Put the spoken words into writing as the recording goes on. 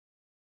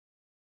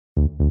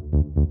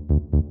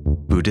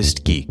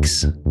Buddhist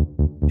Geeks,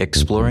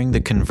 exploring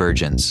the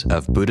convergence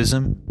of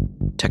Buddhism,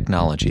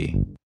 technology,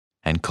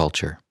 and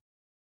culture.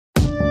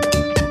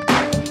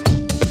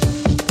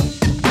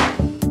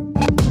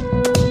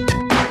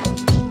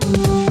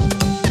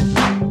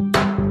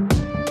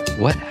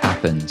 What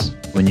happens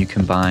when you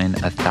combine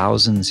a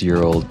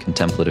thousands-year-old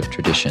contemplative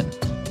tradition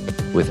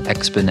with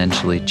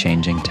exponentially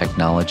changing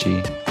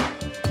technology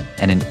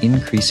and an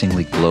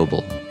increasingly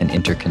global and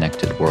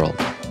interconnected world?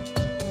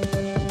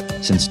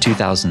 Since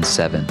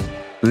 2007,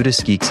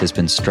 Buddhist Geeks has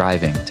been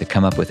striving to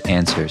come up with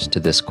answers to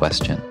this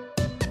question,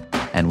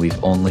 and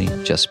we've only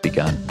just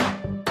begun.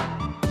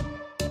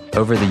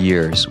 Over the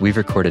years, we've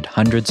recorded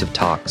hundreds of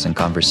talks and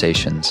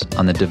conversations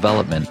on the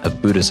development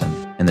of Buddhism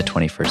in the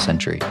 21st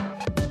century.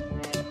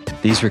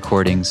 These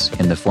recordings,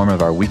 in the form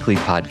of our weekly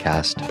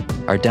podcast,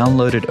 are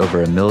downloaded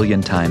over 1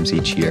 million times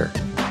each year,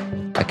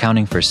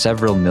 accounting for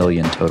several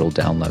million total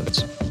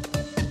downloads.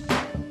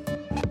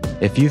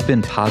 If you've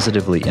been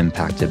positively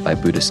impacted by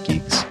Buddhist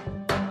Geeks,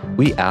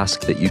 we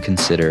ask that you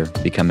consider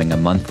becoming a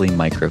monthly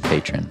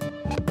micro-patron.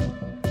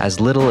 As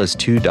little as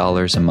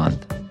 $2 a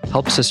month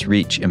helps us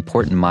reach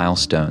important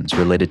milestones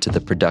related to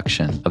the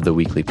production of the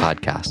weekly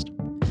podcast,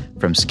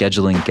 from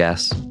scheduling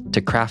guests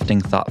to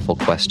crafting thoughtful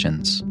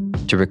questions,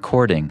 to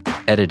recording,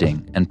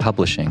 editing, and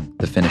publishing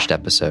the finished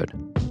episode.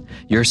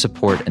 Your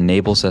support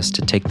enables us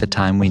to take the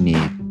time we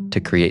need to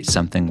create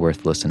something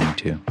worth listening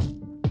to.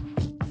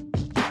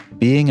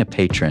 Being a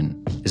patron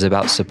is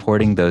about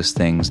supporting those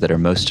things that are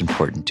most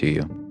important to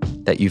you,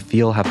 that you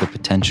feel have the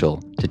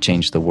potential to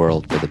change the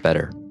world for the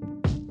better.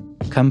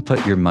 Come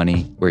put your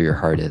money where your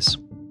heart is.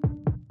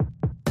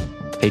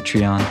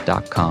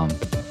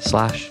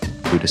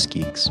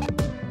 Patreon.com/BuddhistGeeks.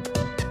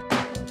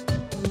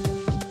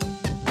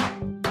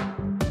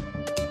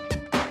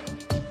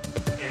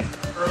 In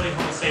early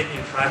Homo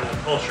sapien tribal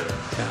culture,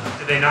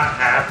 did they not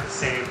have the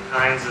same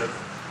kinds of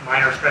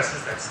minor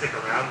stresses that stick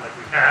around like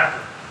we have?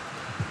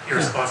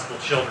 Irresponsible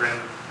children,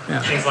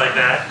 things like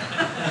that.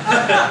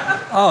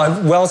 Oh,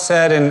 well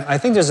said, and I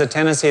think there's a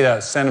tendency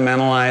to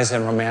sentimentalize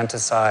and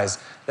romanticize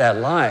that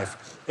life.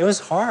 It was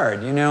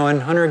hard, in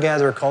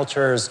hunter-gatherer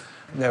cultures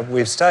that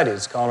we've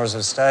studied, scholars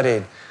have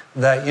studied,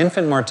 the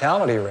infant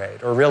mortality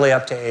rate, or really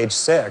up to age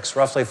 6,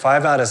 roughly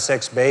 5 out of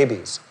 6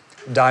 babies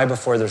die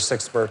before their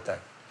 6th birthday.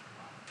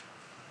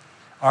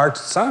 Our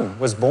son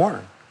was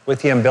born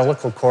with the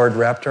umbilical cord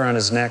wrapped around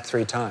his neck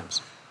 3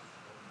 times.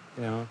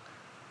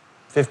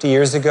 50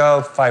 years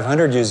ago,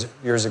 500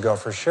 years ago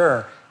for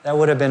sure, that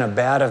would have been a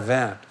bad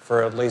event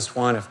for at least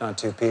 1, if not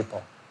 2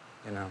 people,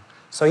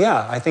 So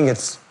yeah, I think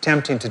it's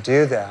tempting to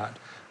do that.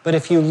 But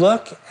if you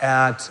look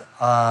at,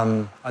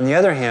 on the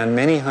other hand,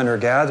 many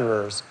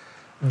hunter-gatherers,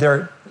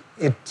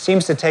 it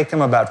seems to take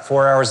them about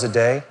 4 hours a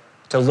day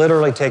to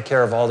literally take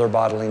care of all their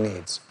bodily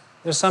needs.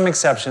 There's some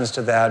exceptions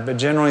to that, but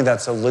generally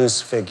that's a loose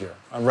figure,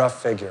 a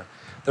rough figure.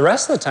 The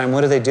rest of the time,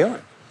 what are they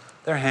doing?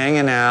 They're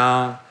hanging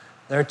out,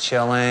 they're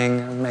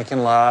chilling,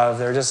 making love,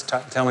 they're just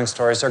telling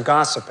stories, they're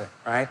gossiping,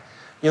 right?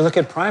 You look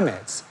at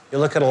primates, you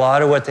look at a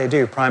lot of what they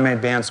do. Primate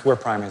bands, we're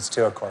primates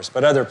too, of course,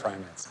 but other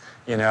primates,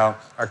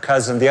 our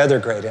cousin, the other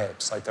great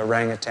apes, like the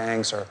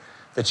orangutans or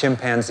the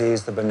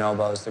chimpanzees, the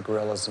bonobos, the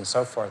gorillas, and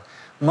so forth.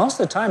 Most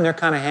of the time, they're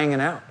kind of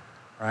hanging out,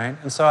 right?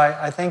 And so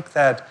I think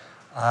that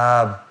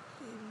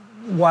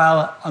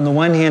while on the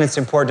one hand, it's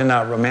important to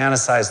not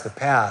romanticize the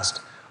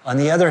past, on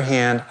the other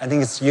hand, I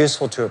think it's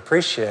useful to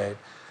appreciate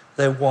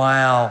that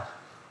while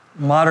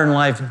modern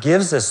life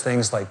gives us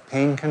things like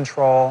pain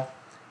control,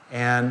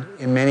 and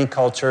in many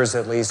cultures,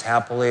 at least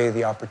happily,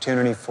 the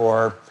opportunity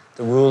for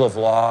the rule of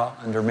law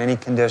under many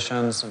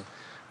conditions and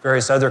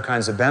various other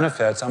kinds of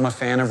benefits. I'm a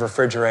fan of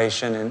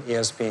refrigeration and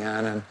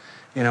ESPN and,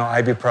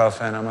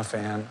 ibuprofen, I'm a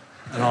fan,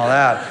 and all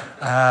that.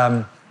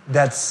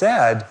 That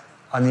said,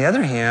 on the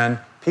other hand,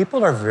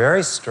 people are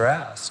very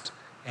stressed.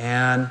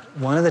 And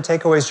one of the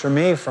takeaways for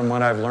me from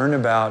what I've learned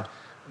about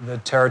the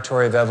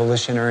territory of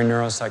evolutionary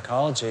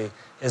neuropsychology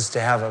is to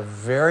have a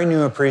very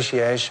new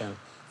appreciation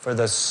for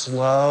the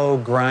slow,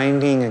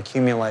 grinding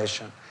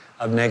accumulation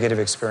of negative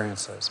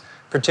experiences,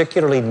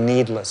 particularly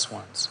needless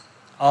ones.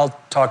 I'll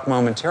talk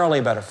momentarily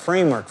about a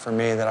framework for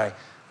me that I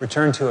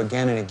return to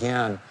again and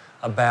again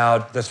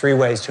about the 3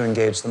 ways to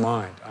engage the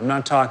mind. I'm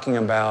not talking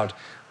about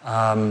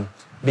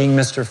being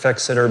Mr.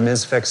 Fix-It or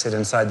Ms. Fix-It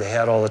inside the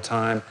head all the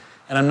time,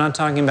 and I'm not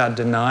talking about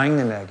denying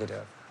the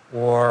negative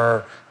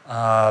or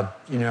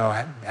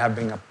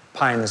having a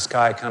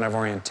pie-in-the-sky kind of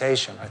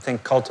orientation. I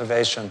think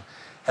cultivation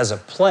has a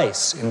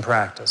place in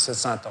practice.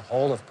 It's not the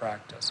whole of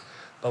practice.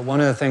 But one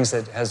of the things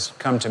that has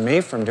come to me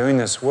from doing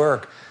this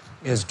work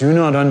is do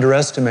not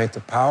underestimate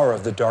the power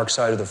of the dark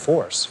side of the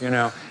force.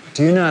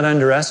 Do not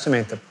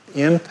underestimate the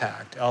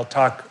impact. I'll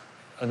talk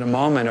in a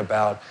moment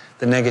about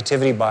the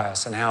negativity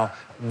bias and how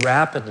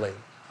rapidly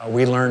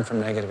we learn from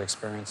negative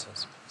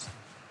experiences.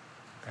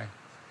 Okay.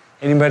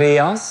 Anybody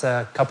else?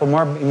 A couple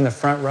more in the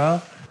front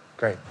row?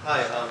 Great.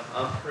 Hi,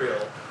 I'm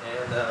Kriel,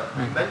 and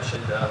you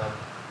mentioned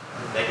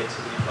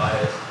negativity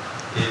bias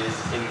is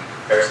in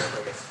comparison to,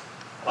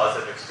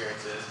 positive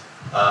experiences.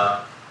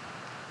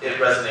 It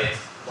resonates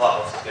a lot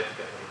more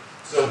significantly.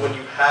 So when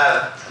you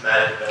have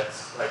traumatic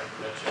events, like you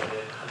mentioned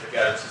in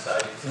hunter-gatherer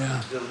societies,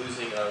 the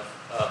losing of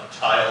a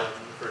child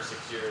in the first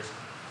 6 years,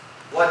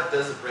 what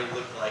does the brain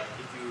look like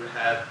if you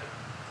have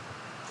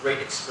great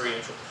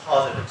experiential,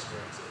 positive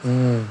experiences?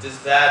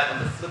 Does that, on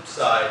the flip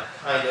side,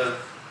 kind of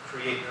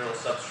create neural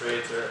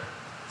substrates, or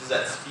does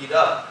that speed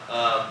up the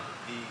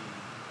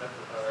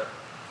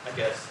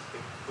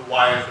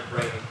wiring of the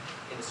brain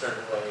in a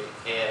certain way?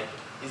 And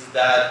is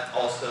that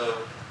also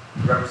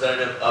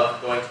representative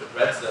of going to the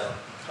red zone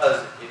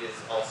because it is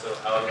also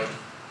out of,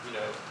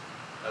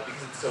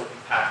 because it's so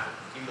impactful,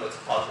 even though it's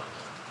positive?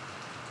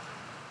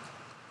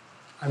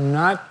 I'm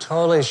not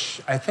totally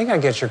I think I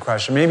get your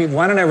question. Maybe,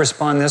 why don't I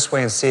respond this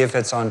way and see if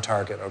it's on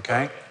target,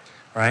 okay?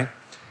 Right?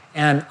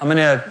 And I'm going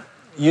to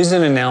use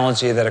an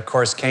analogy that, of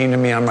course, came to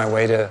me on my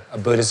way to a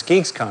Buddhist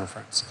Geeks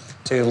conference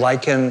to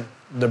liken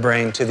the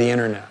brain to the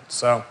internet.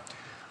 So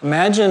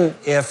imagine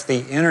if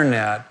the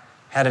internet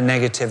had a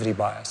negativity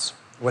bias.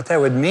 What that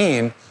would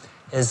mean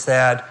is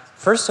that,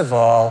 first of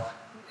all,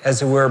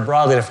 as it were,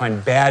 broadly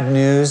defined, bad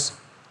news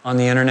on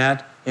the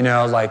internet,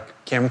 like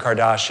Kim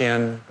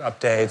Kardashian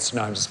updates.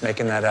 No, I'm just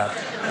making that up.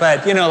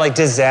 But, like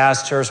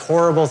disasters,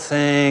 horrible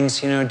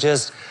things,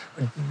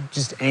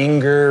 just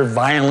anger,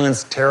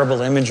 violence,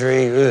 terrible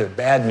imagery,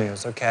 bad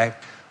news, okay?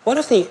 What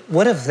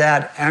if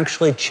that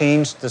actually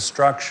changed the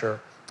structure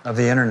of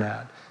the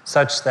internet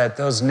such that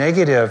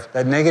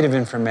that negative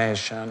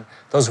information,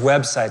 those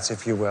websites,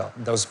 if you will,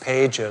 those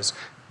pages,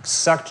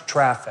 sucked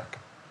traffic,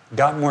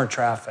 got more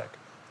traffic,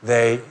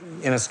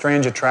 in a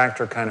strange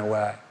attractor kind of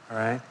way, all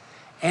right?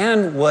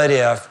 And what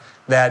if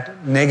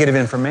that negative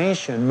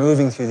information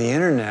moving through the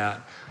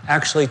internet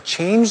actually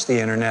changed the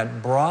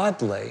internet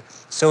broadly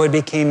so it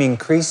became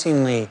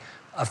increasingly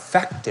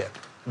affected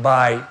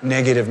by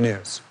negative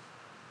news?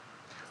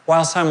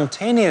 While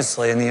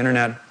simultaneously, in the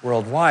internet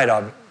worldwide,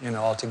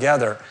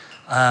 altogether,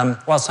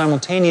 while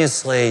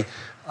simultaneously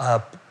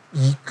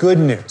good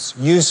news,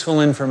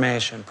 useful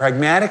information,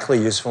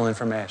 pragmatically useful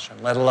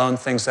information, let alone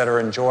things that are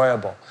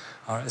enjoyable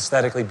or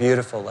aesthetically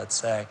beautiful, let's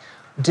say,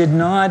 did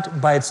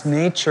not, by its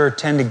nature,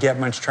 tend to get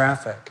much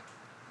traffic,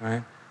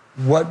 right?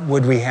 What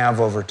would we have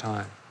over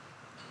time?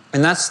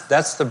 And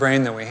that's the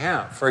brain that we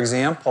have. For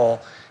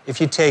example,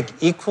 if you take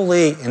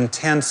equally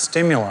intense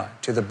stimuli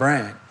to the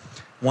brain,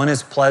 one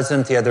is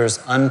pleasant, the other is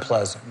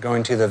unpleasant,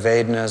 going to the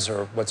Vedanas,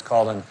 or what's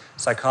called in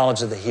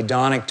psychology the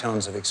hedonic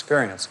tones of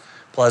experience,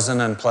 pleasant,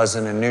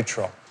 unpleasant, and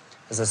neutral.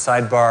 As a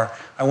sidebar,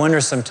 I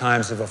wonder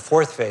sometimes if a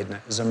fourth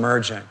Vedana is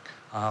emerging,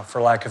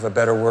 for lack of a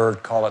better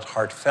word, call it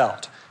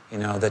heartfelt,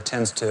 that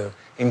tends to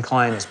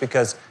incline us.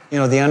 Because,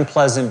 the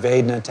unpleasant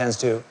Vedana tends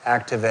to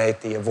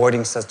activate the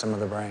avoiding system of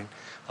the brain.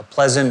 A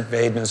pleasant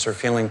Vedanas or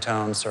feeling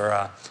tones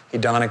or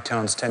hedonic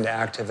tones tend to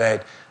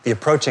activate the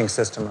approaching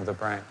system of the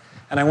brain.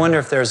 And I wonder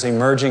if there's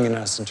emerging in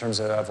us, in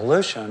terms of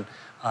evolution,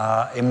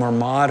 a more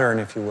modern,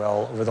 if you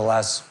will, over the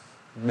last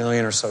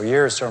million or so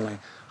years, certainly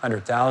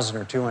 100,000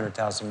 or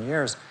 200,000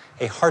 years,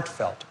 a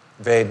heartfelt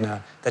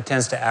Vedana that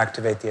tends to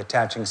activate the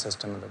attaching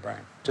system of the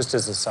brain, just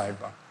as a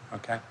sidebar,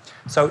 okay?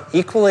 So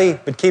equally,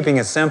 but keeping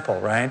it simple,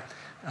 right?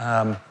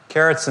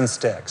 Carrots and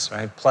sticks,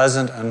 right?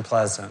 Pleasant,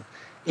 unpleasant.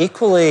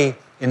 Equally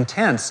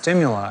intense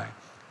stimuli,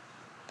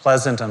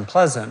 pleasant,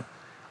 unpleasant,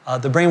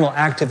 the brain will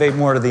activate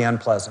more to the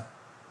unpleasant.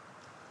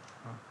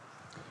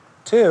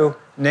 2,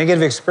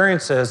 negative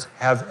experiences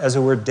have, as it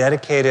were,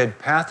 dedicated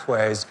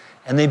pathways,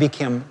 and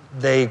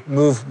they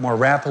move more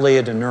rapidly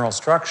into neural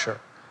structure,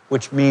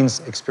 which means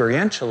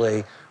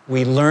experientially,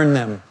 we learn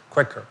them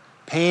quicker.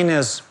 Pain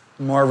is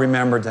more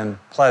remembered than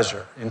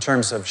pleasure in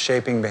terms of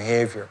shaping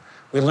behavior.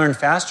 We learn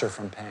faster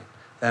from pain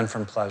than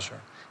from pleasure.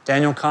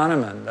 Daniel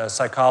Kahneman, the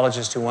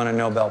psychologist who won a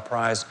Nobel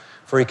Prize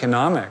for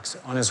economics,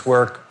 on his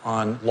work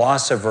on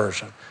loss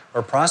aversion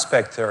or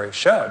prospect theory,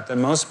 showed that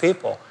most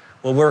people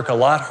will work a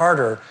lot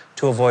harder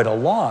to avoid a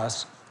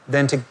loss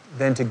than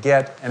to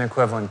get an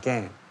equivalent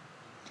gain.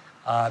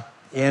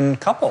 In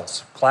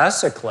couples,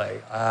 classically,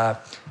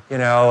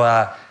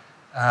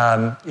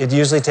 it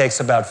usually takes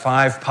about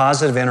 5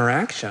 positive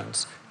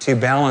interactions to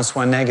balance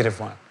one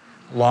negative one.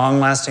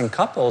 Long-lasting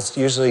couples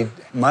usually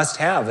must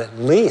have at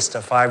least a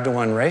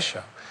 5-to-1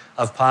 ratio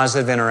of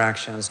positive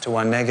interactions to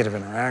one negative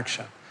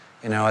interaction,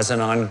 as an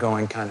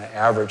ongoing kind of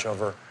average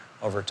over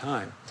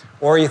time.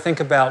 Or you think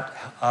about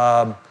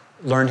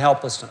learned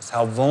helplessness,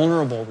 how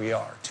vulnerable we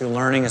are to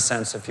learning a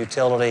sense of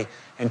futility,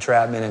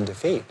 entrapment, and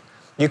defeat.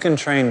 You can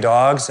train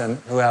dogs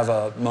who have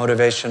a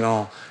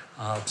motivational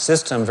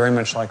system very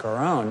much like our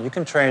own. You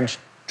can train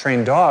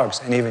dogs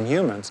and even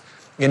humans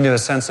into a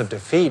sense of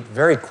defeat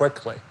very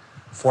quickly.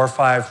 4 or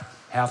 5,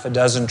 half a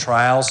dozen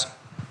trials,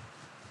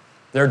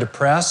 they're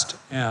depressed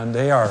and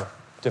they are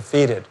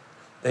defeated.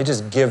 They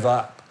just give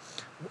up.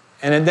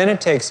 And then it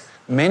takes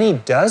many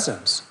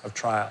dozens of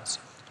trials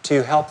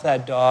to help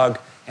that dog,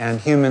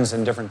 and humans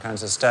in different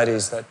kinds of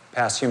studies that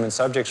pass human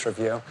subjects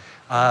review,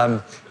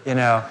 to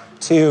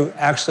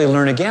actually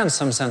learn again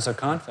some sense of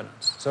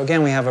confidence. So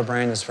again, we have a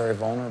brain that's very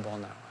vulnerable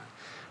in that way.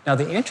 Now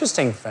the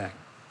interesting thing,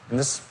 and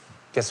this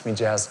gets me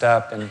jazzed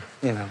up, and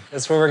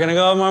that's where we're going to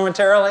go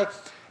momentarily,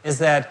 is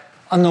that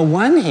On the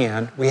one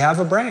hand, we have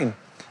a brain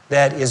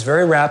that is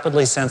very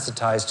rapidly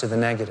sensitized to the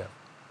negative.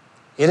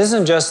 It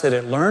isn't just that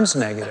it learns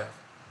negative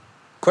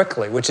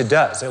quickly, which it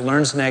does. It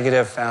learns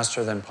negative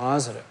faster than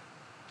positive.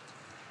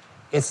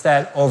 It's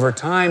that over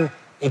time,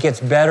 it gets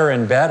better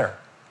and better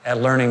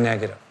at learning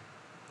negative.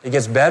 It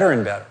gets better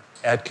and better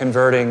at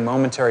converting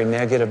momentary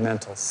negative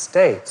mental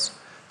states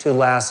to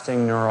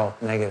lasting neural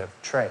negative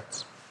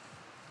traits.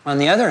 On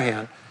the other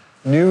hand,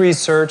 new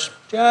research,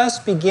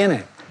 just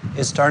beginning,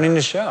 is starting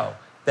to show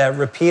that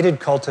repeated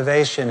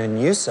cultivation and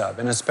use of,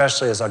 and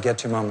especially as I'll get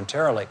to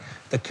momentarily,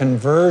 the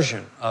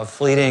conversion of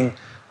fleeting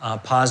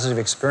positive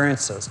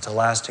experiences to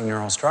lasting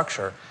neural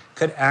structure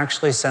could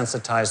actually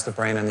sensitize the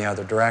brain in the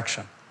other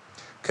direction,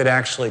 could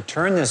actually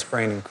turn this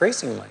brain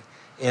increasingly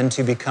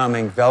into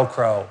becoming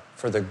Velcro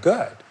for the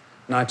good,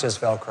 not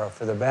just Velcro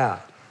for the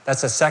bad.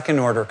 That's a second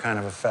order kind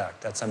of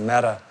effect. That's a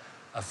meta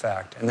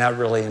effect, and that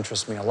really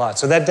interests me a lot.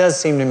 So that does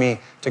seem to me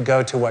to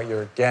go to what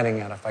you're getting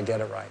at, if I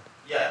get it right.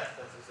 Yeah,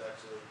 that's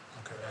actually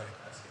okay, what I'm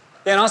asking.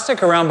 Yeah, and I'll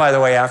stick around, by the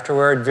way,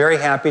 afterward. Very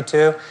happy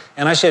to.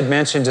 And I should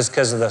mention, just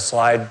because of the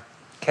slide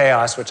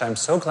chaos, which I'm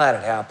so glad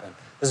it happened.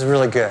 This is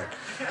really good.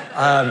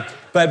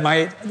 But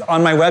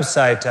on my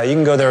website, you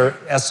can go there,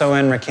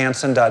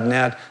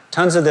 sonrickhansen.net.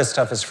 Tons of this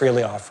stuff is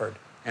freely offered.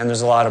 And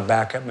there's a lot of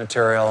backup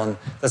material and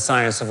the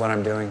science of what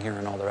I'm doing here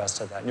and all the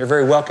rest of that. And you're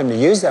very welcome to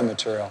use that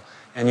material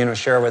and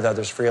share with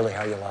others freely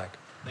how you like.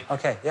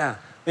 Okay, yeah.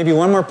 Maybe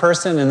one more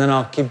person, and then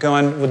I'll keep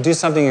going. We'll do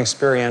something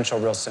experiential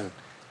real soon.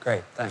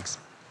 Great, thanks.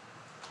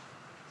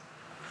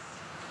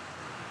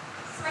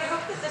 So I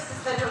hope that this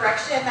is the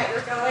direction that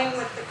you're going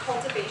with the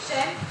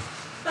cultivation.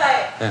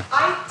 But yeah.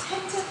 I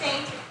tend to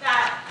think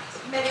that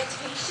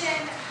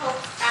meditation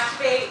helps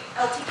activate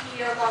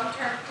LTP, or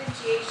long-term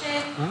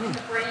potentiation, in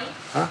the brain.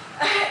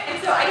 And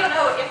so I don't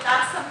know if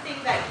that's something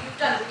that you've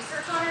done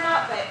research on or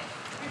not, but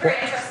I'm very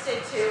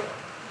interested to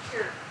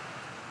hear.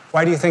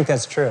 Why do you think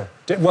that's true?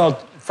 Well,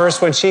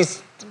 first, when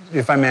she's,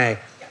 if I may,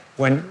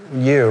 when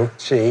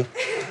she,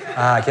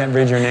 I can't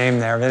read your name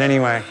there, but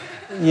anyway,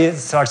 it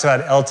talks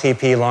about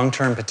LTP,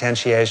 long-term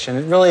potentiation.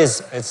 It really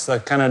is, it's the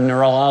kind of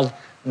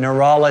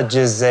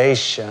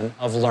neurologization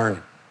of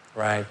learning,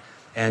 right?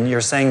 And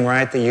you're saying,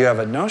 right, that you have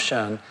a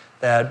notion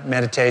that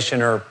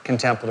meditation or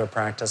contemplative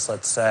practice,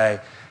 let's say,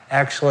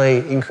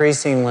 actually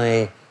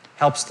increasingly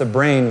helps the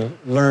brain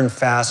learn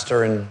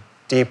faster and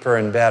deeper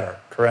and better,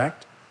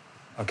 correct?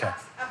 Okay.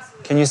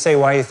 Absolutely. Can you say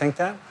why you think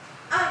that?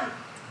 I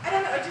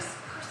don't know, just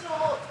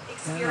personal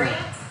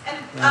experience and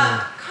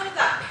kind of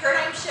that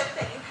paradigm shift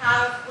that you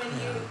have when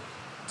you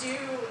do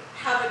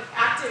have an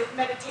active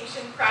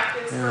meditation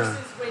practice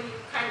versus when you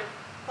kind of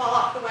fall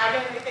off the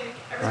wagon. I think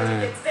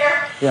everybody gets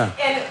there. Yeah.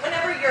 And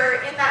whenever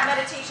you're in that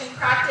meditation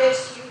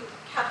practice, you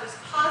have this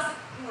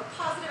more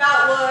positive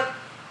outlook.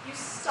 You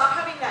stop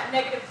having that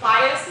negative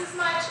bias as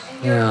much,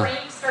 and your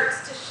brain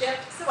starts to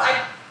shift. So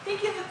I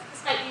think that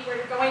this might be where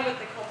you're going with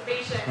the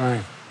cultivation.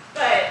 Right.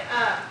 But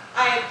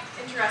I'm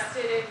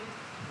interested in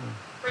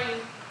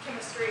brain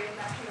chemistry and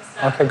that kind of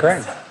stuff. Okay,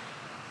 great. So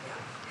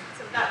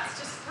that's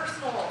just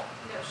personal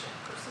notion,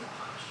 personal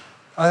hunch.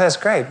 Oh, that's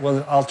great.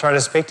 Well, I'll try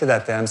to speak to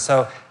that then.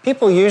 So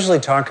people usually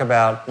talk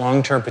about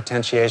long-term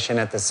potentiation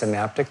at the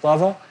synaptic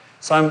level.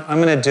 So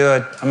I'm going to do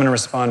it, I'm going to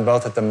respond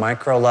both at the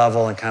micro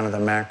level and kind of the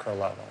macro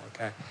level,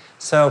 okay?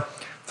 So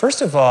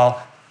first of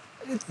all,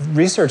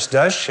 research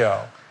does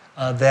show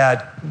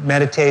that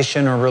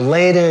meditation or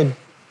related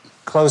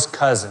close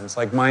cousins,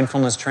 like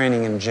mindfulness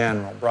training in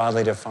general,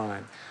 broadly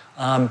defined,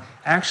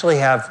 actually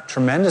have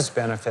tremendous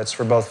benefits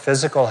for both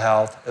physical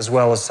health as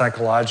well as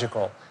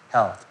psychological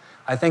health.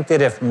 I think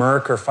that if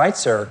Merck or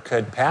Pfizer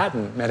could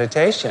patent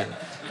meditation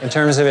in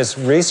terms of its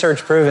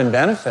research-proven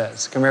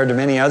benefits compared to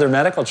many other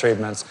medical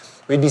treatments,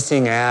 we'd be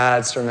seeing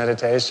ads for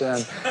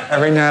meditation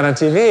every night on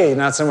TV,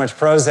 not so much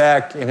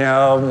Prozac,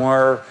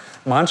 more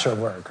mantra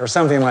work or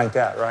something like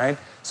that, right?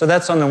 So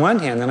that's on the one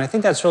hand, and I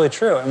think that's really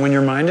true. And when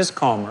your mind is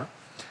calmer,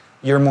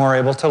 you're more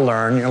able to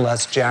learn, you're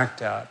less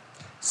jacked up.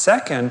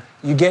 Second,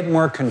 you get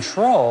more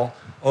control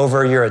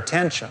over your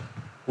attention,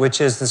 which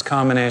is this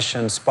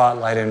combination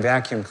spotlight and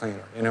vacuum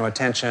cleaner.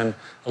 Attention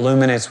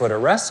illuminates what it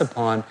rests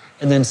upon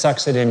and then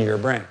sucks it into your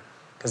brain.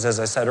 Because as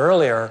I said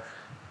earlier,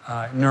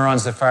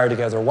 neurons that fire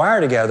together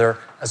wire together,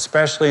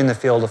 especially in the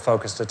field of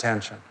focused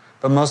attention.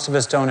 But most of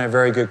us don't have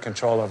very good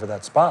control over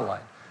that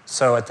spotlight.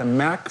 So at the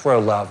macro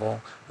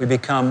level, we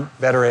become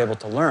better able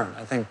to learn,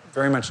 I think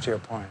very much to your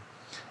point.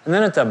 And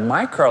then at the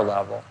micro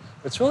level,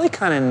 what's really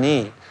kind of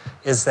neat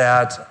is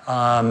that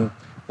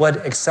what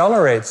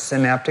accelerates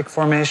synaptic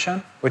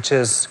formation, which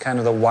is kind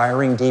of the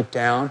wiring deep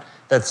down,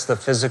 that's the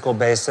physical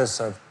basis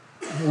of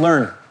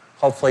learning,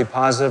 hopefully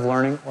positive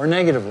learning or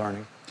negative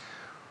learning.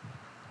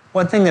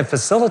 One thing that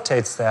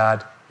facilitates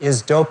that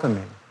is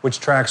dopamine, which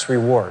tracks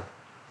reward.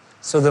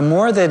 So the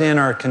more that in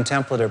our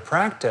contemplative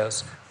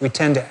practice, we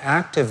tend to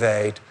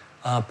activate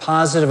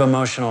positive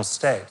emotional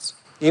states,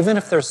 even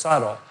if they're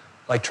subtle,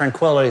 like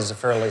tranquility is a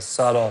fairly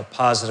subtle,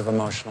 positive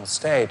emotional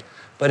state,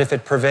 but if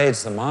it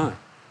pervades the mind,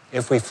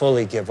 if we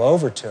fully give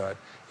over to it,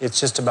 it's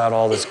just about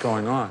all that's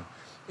going on.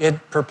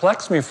 it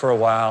perplexed me for a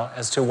while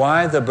as to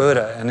why the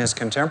Buddha and his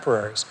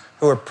contemporaries,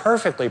 who were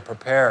perfectly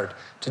prepared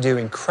to do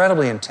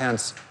incredibly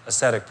intense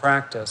ascetic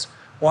practice,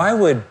 why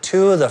would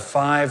 2 of the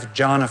 5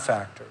 jhana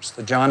factors,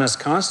 the jhanas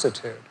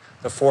constitute,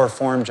 the 4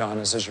 form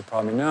jhanas, as you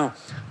probably know,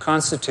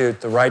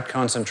 constitute the right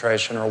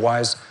concentration or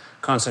wise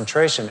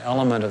concentration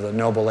element of the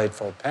Noble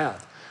Eightfold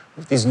Path.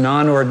 These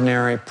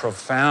non-ordinary,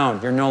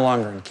 profound, you're no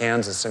longer in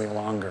Kansas any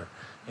longer,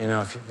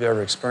 if you've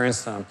ever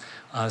experienced them,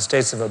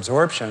 states of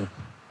absorption.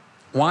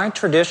 Why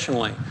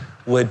traditionally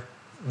would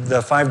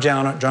the 5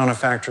 jhana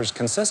factors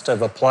consist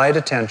of applied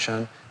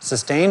attention,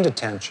 sustained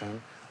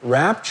attention,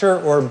 rapture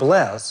or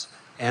bliss,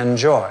 and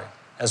joy,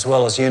 as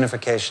well as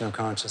unification of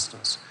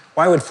consciousness?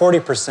 Why would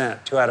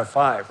 40%, 2 out of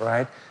 5,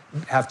 right,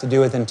 have to do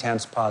with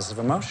intense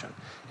positive emotion?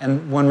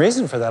 And one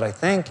reason for that, I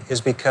think, is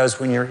because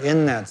when you're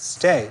in that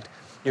state,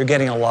 you're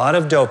getting a lot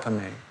of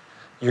dopamine,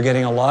 you're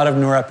getting a lot of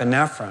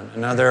norepinephrine,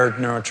 another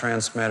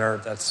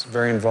neurotransmitter that's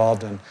very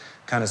involved in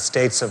kind of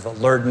states of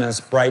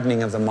alertness,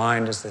 brightening of the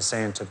mind, as they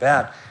say in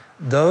Tibet.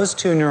 Those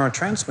 2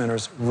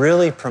 neurotransmitters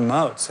really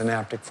promote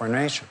synaptic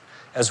formation,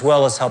 as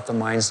well as help the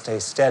mind stay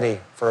steady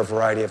for a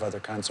variety of other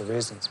kinds of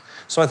reasons.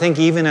 So I think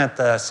even at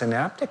the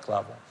synaptic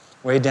level,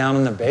 way down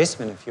in the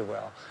basement, if you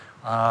will,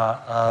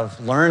 of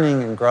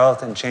learning and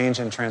growth and change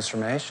and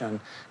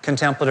transformation,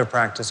 contemplative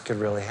practice could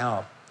really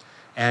help.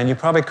 And you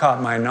probably caught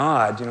my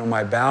nod,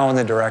 my bow in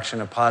the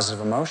direction of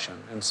positive emotion.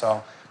 And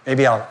so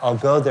maybe I'll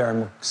go there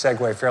and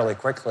segue fairly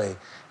quickly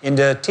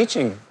into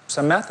teaching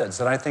some methods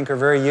that I think are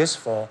very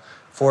useful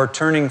for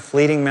turning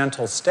fleeting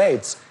mental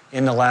states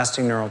into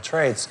lasting neural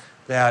traits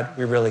that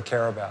we really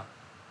care about.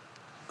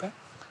 Okay?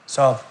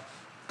 So,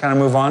 kind of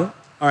move on.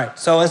 All right,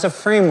 so as a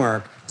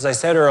framework, as I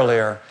said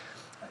earlier,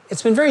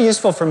 it's been very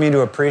useful for me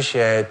to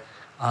appreciate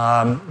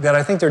that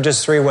I think there are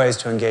just 3 ways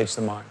to engage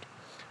the mind.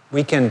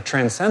 We can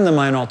transcend the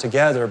mind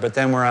altogether, but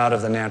then we're out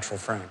of the natural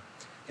frame.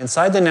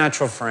 Inside the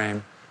natural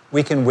frame,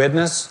 we can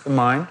witness the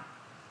mind,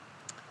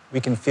 we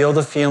can feel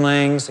the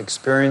feelings,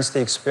 experience the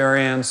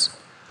experience,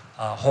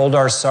 hold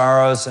our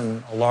sorrows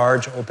in a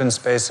large open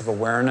space of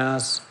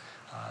awareness,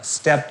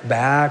 step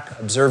back,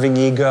 observing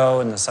ego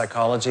in the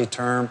psychology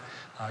term,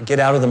 get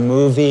out of the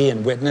movie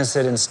and witness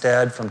it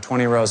instead from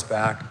 20 rows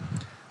back.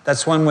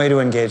 That's one way to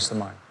engage the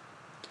mind.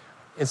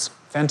 It's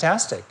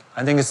fantastic.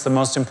 I think it's the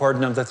most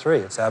important of the 3.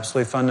 It's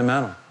absolutely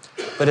fundamental.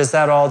 But is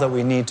that all that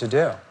we need to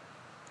do?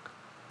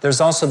 There's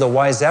also the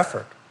wise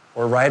effort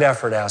or right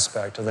effort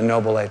aspect of the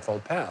Noble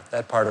Eightfold Path,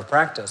 that part of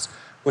practice,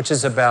 which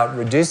is about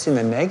reducing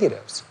the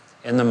negatives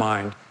in the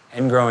mind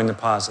and growing the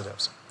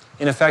positives.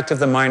 In effect, if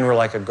the mind were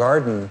like a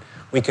garden,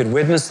 we could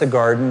witness the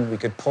garden, we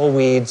could pull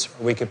weeds,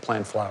 or we could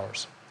plant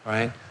flowers,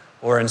 right?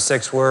 Or in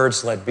 6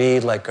 words, let be,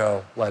 let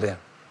go, let in.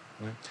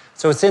 Right?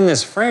 So it's in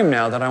this frame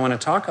now that I want to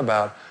talk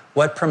about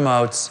what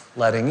promotes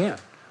letting in.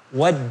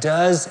 What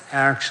does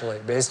actually,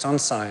 based on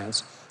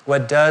science,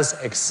 what does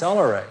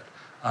accelerate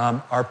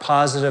our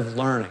positive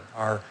learning,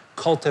 our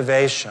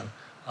cultivation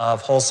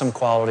of wholesome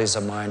qualities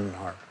of mind and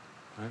heart?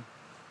 Right?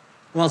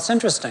 Well, it's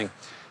interesting.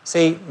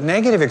 See,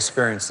 negative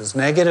experiences,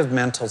 negative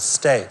mental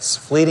states,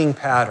 fleeting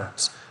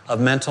patterns of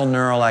mental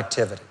neural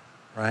activity,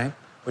 right,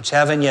 which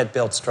haven't yet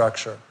built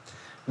structure,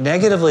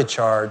 negatively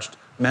charged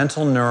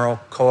mental neural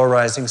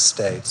co-arising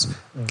states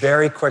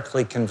very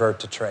quickly convert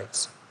to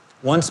traits.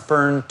 Once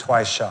burned,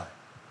 twice shy,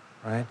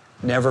 right?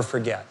 Never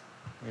forget.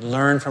 We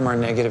learn from our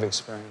negative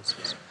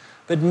experiences.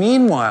 But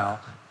meanwhile,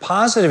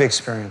 positive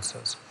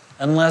experiences,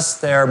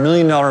 unless they're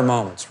million-dollar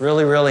moments,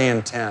 really, really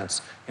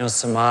intense,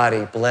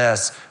 samadhi,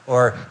 bliss,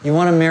 or you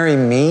want to marry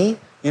me,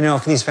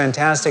 for these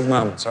fantastic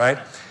moments, right?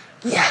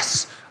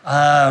 Yes,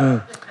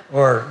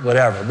 or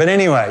whatever. But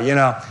anyway,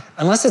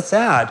 unless it's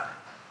that,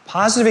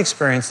 positive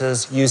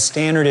experiences use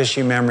standard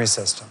issue memory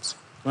systems.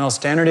 Well,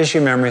 standard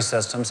issue memory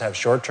systems have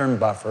short-term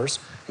buffers,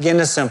 again,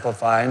 to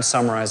simplify and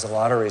summarize a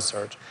lot of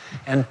research.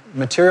 And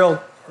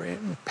material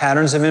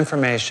patterns of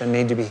information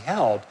need to be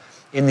held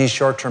in these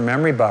short-term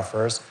memory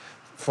buffers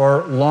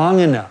for long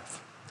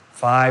enough,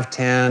 5,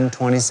 10,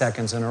 20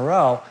 seconds in a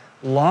row,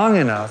 long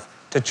enough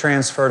to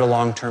transfer to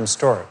long-term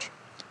storage,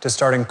 to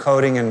start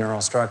encoding in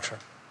neural structure.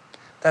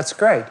 That's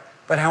great,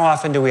 but how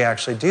often do we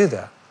actually do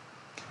that?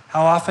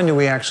 How often do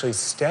we actually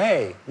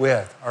stay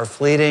with our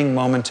fleeting,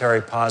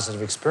 momentary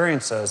positive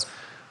experiences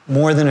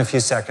more than a few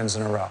seconds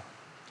in a row?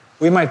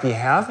 We might be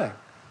having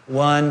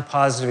one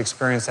positive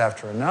experience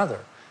after another,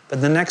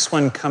 but the next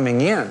one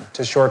coming in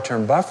to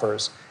short-term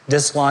buffers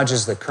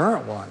dislodges the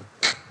current one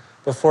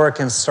before it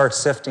can start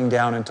sifting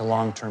down into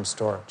long-term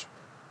storage.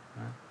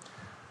 Right?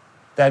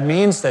 That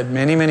means that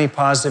many, many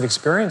positive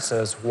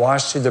experiences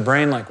wash through the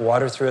brain like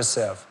water through a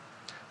sieve,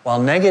 while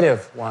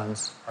negative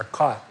ones are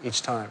caught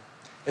each time.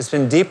 It's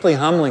been deeply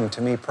humbling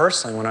to me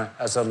personally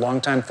as a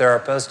longtime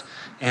therapist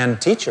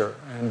and teacher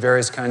in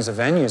various kinds of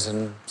venues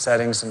and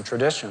settings and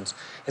traditions.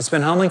 It's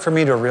been humbling for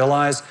me to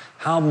realize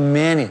how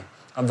many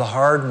of the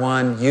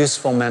hard-won,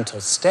 useful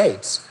mental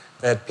states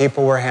that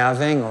people were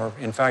having, or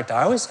in fact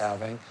I was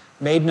having,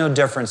 made no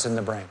difference in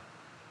the brain.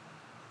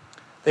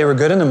 They were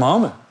good in the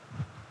moment,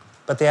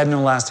 but they had no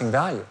lasting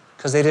value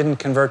because they didn't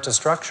convert to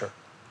structure.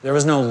 There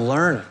was no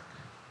learning.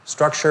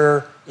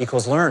 Structure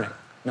equals learning.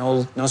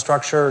 No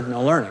structure,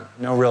 no learning,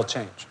 no real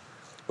change,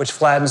 which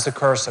flattens the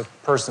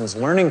person's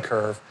learning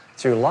curve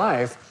through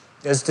life,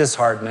 is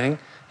disheartening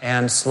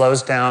and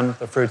slows down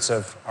the fruits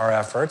of our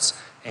efforts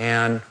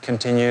and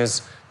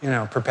continues,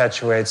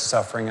 perpetuates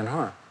suffering and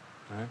harm.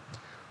 Right?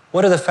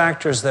 What are the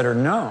factors that are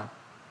known?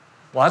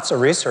 Lots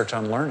of research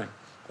on learning.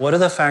 What are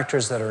the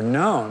factors that are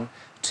known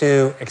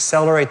to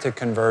accelerate the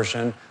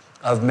conversion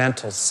of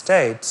mental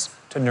states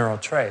to neural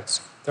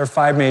traits? There are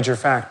 5 major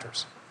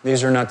factors.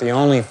 These are not the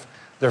only,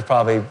 there are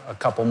probably a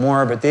couple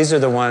more, but these are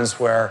the ones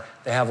where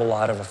they have a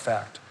lot of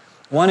effect.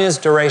 One is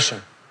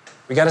duration.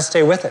 We got to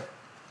stay with it.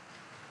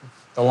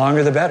 The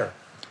longer, the better.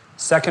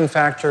 Second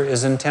factor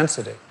is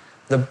intensity.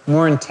 The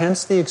more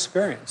intense the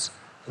experience,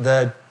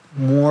 the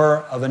more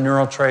of a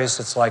neural trace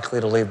it's likely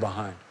to leave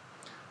behind.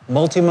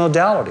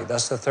 Multimodality,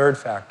 that's the third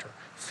factor.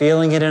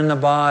 Feeling it in the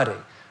body,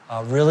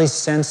 really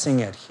sensing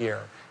it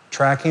here,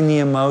 tracking the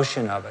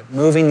emotion of it,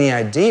 moving the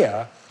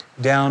idea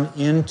down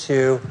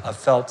into a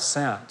felt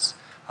sense,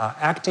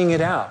 acting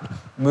it out,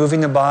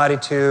 moving the body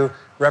to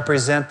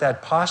represent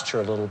that posture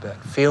a little bit,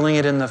 feeling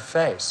it in the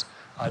face,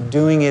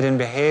 doing it in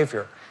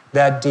behavior.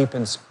 That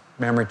deepens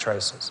memory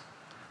traces.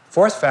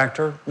 Fourth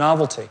factor,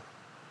 novelty.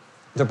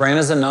 The brain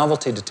is a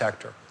novelty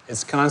detector.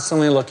 It's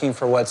constantly looking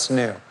for what's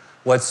new,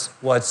 what's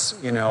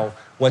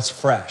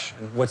fresh,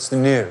 and what's the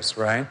news,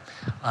 right?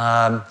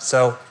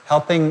 So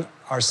helping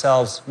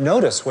ourselves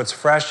notice what's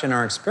fresh in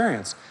our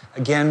experience,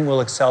 again, will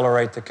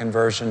accelerate the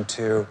conversion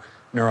to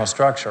neural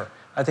structure.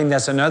 I think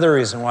that's another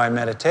reason why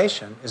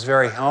meditation is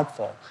very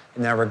helpful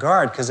in that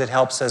regard, because it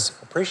helps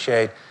us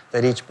appreciate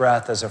that each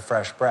breath is a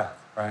fresh breath,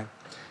 right?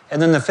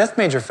 And then the fifth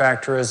major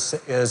factor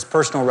is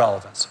personal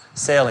relevance,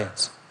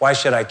 salience. Why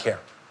should I care,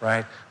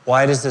 right?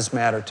 Why does this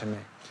matter to me?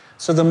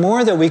 So the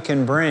more that we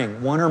can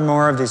bring one or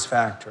more of these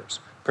factors,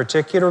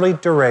 particularly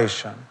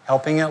duration,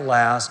 helping it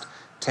last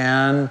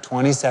 10,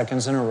 20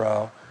 seconds in a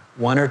row,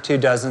 1 or 2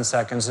 dozen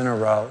seconds in a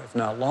row, if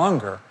not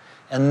longer,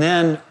 and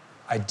then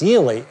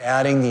ideally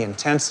adding the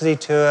intensity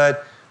to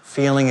it,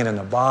 feeling it in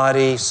the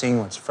body, seeing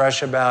what's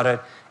fresh about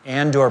it,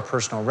 and our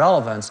personal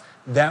relevance,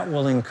 that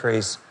will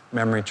increase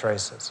memory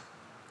traces.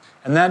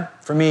 And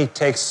that, for me,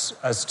 takes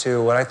us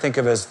to what I think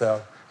of as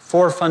the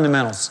 4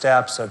 fundamental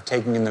steps of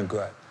taking in the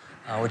good,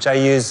 which I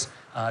use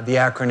the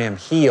acronym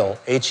HEAL,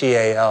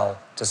 H-E-A-L,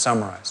 to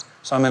summarize.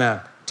 So I'm going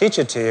to teach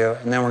it to you,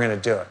 and then we're going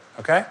to do it,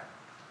 okay?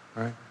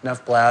 All right,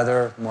 enough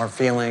blather, more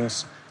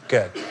feelings,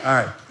 good. All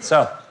right,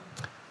 so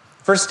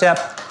first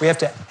step, we have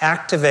to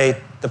activate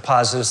the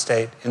positive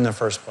state in the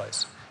first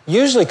place.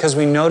 Usually because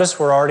we notice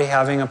we're already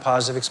having a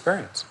positive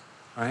experience,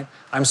 right?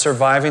 I'm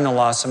surviving the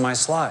loss of my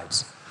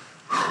slides.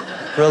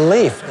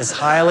 Relief is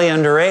highly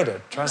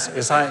underrated. Trust me,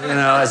 it's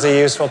as a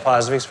useful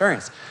positive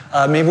experience.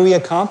 Maybe we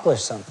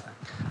accomplished something.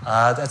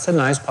 That's a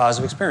nice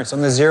positive experience.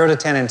 On the 0 to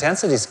 10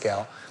 intensity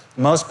scale,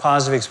 most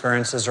positive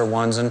experiences are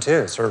 1s and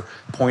 2s, or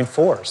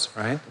 0.4s,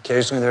 right?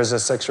 Occasionally there's a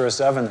 6 or a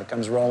 7 that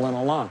comes rolling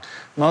along.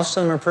 Most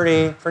of them are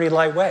pretty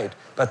lightweight,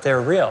 but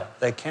they're real.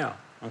 They count,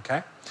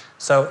 okay?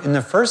 So in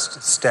the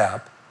first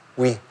step,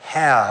 we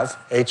have,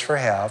 H for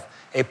have,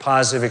 a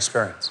positive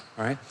experience,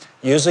 right?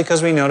 Usually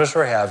because we notice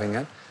we're having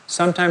it.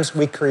 Sometimes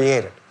we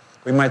create it.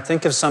 We might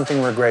think of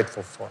something we're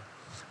grateful for,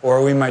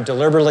 or we might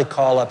deliberately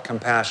call up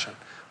compassion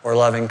or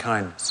loving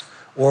kindness,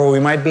 or we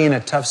might be in a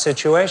tough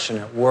situation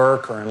at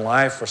work or in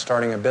life. We're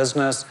starting a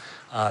business.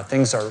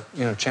 Things are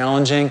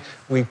challenging.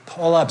 We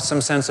pull up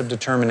some sense of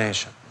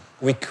determination.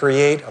 We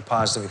create a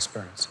positive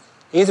experience.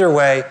 Either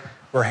way,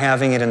 we're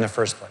having it in the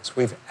first place.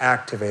 We've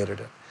activated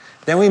it.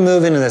 Then we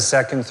move into the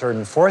second, third,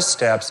 and fourth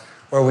steps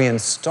where we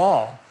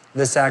install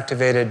this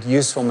activated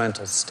useful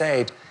mental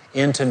state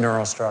into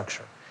neural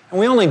structure. And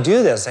we only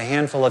do this a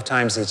handful of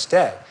times each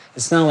day.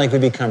 It's not like we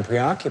become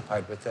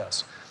preoccupied with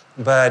this.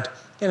 But,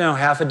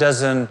 half a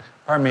dozen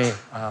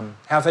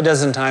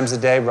times a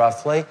day,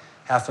 roughly,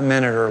 half a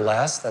minute or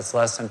less, that's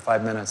less than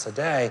 5 minutes a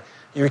day,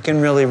 you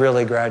can really,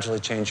 really gradually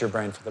change your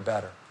brain for the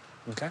better,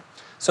 okay?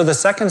 So the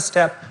second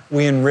step,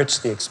 we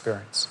enrich the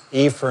experience,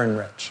 E for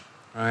enrich,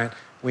 right?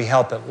 We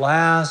help it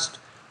last,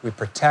 we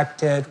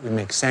protect it, we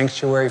make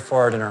sanctuary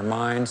for it in our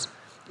minds.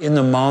 In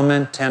the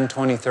moment, 10,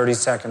 20, 30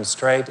 seconds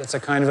straight, it's a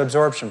kind of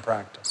absorption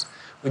practice.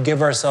 We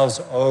give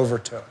ourselves over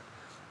to it.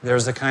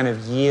 There's a kind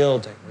of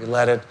yielding. We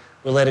let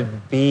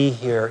it be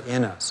here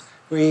in us.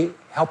 We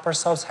help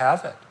ourselves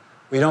have it.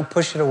 We don't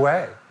push it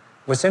away.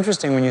 What's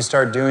interesting when you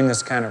start doing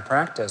this kind of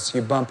practice,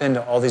 you bump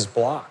into all these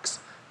blocks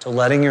to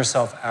letting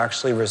yourself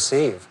actually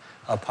receive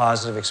a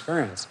positive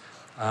experience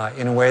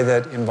in a way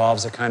that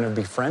involves a kind of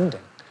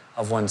befriending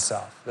of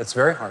oneself. That's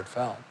very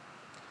heartfelt.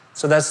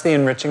 So that's the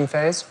enriching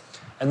phase.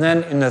 And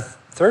then in the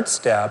third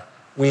step,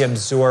 we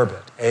absorb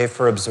it, A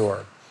for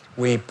absorb.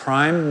 We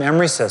prime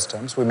memory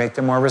systems, we make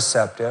them more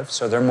receptive,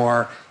 so they're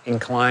more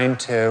inclined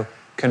to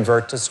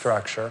convert to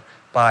structure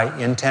by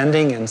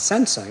intending and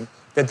sensing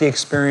that the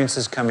experience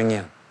is coming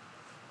in.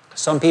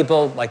 Some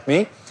people, like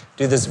me,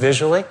 do this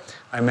visually.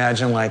 I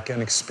imagine like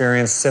an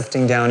experience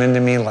sifting down into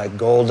me like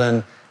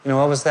golden,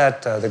 what was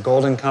that? The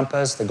golden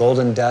compass, the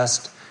golden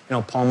dust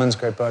Pullman's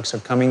great book. So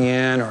coming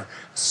in, or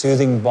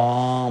soothing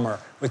balm, or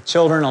with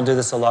children, I'll do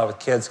this a lot with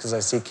kids because I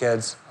see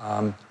kids,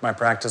 my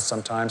practice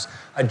sometimes.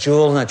 A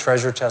jewel in the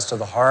treasure chest of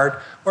the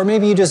heart, or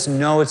maybe you just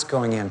know it's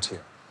going into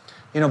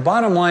you.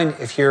 Bottom line,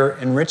 if you're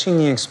enriching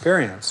the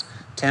experience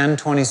 10,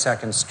 20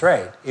 seconds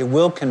straight, it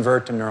will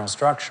convert to neural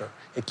structure.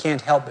 It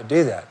can't help but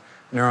do that.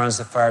 Neurons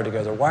that fire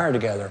together wire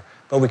together,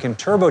 but we can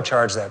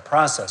turbocharge that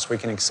process. We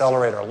can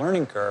accelerate our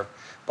learning curve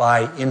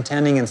by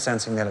intending and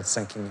sensing that it's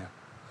sinking in.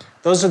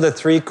 Those are the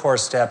 3 core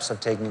steps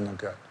of taking in the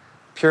good,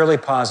 purely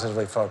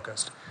positively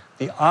focused.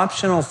 The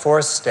optional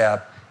 4th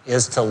step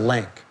is to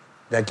link.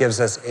 That gives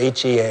us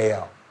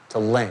HEAL, to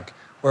link,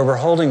 where we're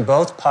holding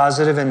both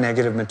positive and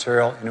negative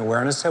material in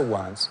awareness at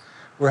once.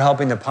 We're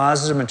helping the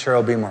positive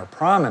material be more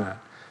prominent,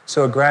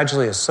 so it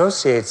gradually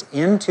associates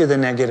into the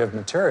negative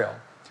material,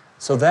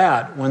 so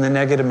that when the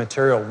negative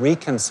material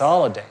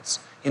reconsolidates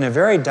in a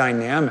very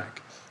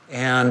dynamic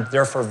and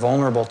therefore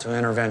vulnerable to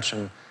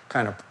intervention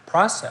kind of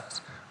process,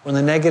 when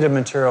the negative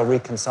material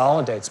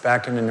reconsolidates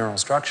back into neural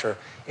structure,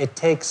 it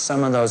takes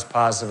some of those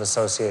positive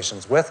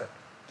associations with it.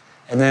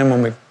 And then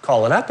when we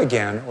call it up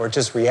again, or it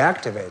just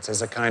reactivates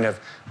as a kind of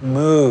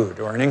mood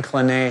or an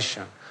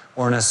inclination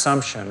or an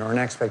assumption or an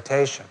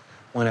expectation,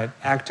 when it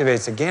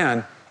activates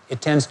again,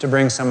 it tends to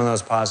bring some of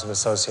those positive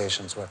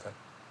associations with it.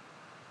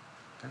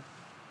 Okay.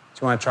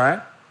 Do you want to try it?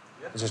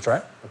 Yeah. Just try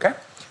it? Okay.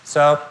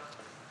 So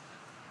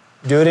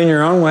do it in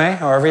your own way,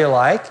 however you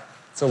like.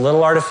 It's a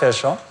little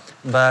artificial,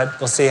 but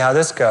we'll see how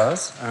this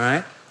goes, all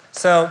right?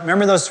 So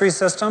remember those 3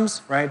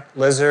 systems, right?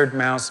 Lizard,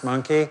 mouse,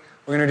 monkey.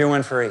 We're going to do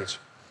one for each.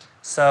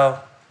 So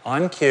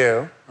on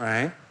cue,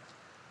 right,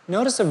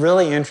 notice a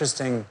really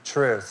interesting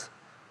truth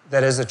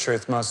that is a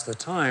truth most of the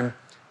time,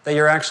 that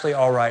you're actually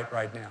all right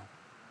now.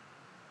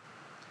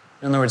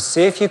 In other words,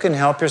 see if you can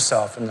help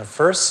yourself in the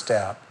first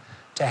step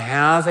to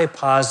have a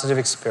positive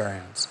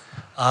experience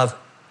of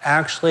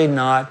actually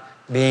not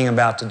being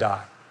about to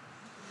die.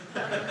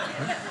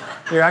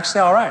 You're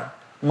actually all right.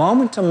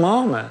 Moment to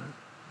moment,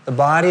 the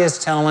body is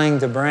telling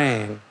the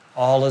brain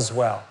all is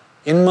well.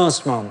 In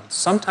most moments.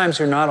 Sometimes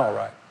you're not all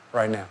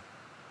right now.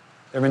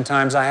 There have been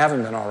times I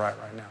haven't been all right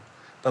now.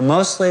 But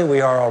mostly we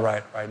are all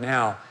right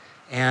now.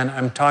 And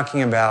I'm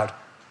talking about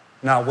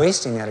not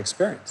wasting that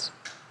experience,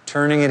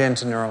 turning it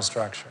into neural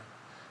structure.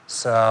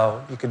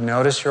 So you could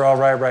notice you're all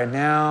right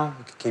now.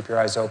 You could keep your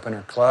eyes open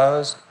or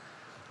closed.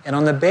 And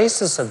on the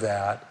basis of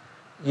that,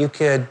 you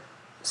could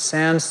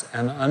sense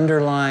an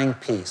underlying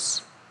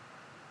peace,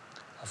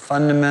 a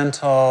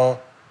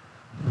fundamental,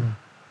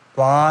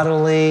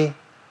 bodily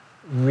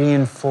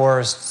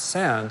reinforced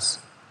sense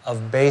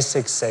of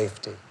basic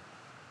safety,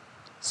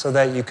 so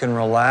that you can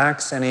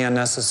relax any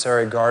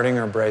unnecessary guarding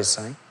or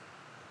bracing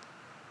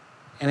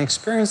and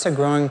experience a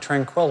growing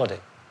tranquility,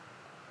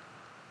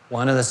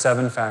 one of the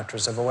 7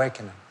 factors of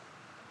awakening.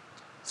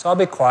 So I'll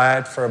be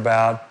quiet for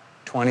about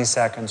 20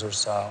 seconds or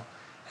so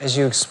as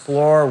you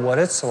explore what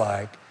it's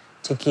like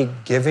to keep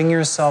giving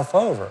yourself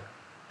over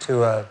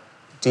to a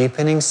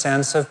deepening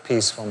sense of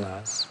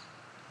peacefulness,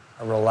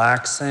 a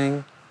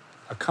relaxing,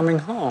 a coming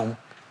home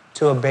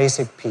to a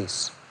basic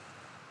peace.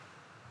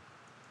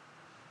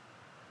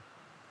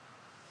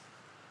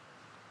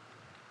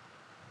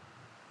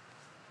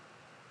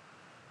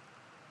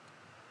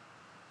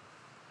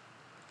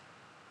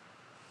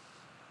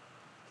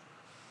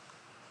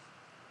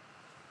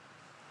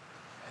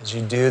 As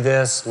you do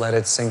this, let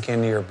it sink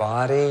into your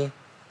body.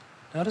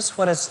 Notice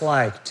what it's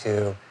like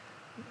to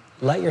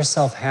let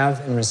yourself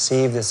have and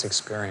receive this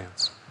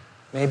experience.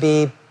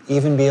 Maybe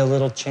even be a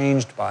little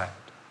changed by it.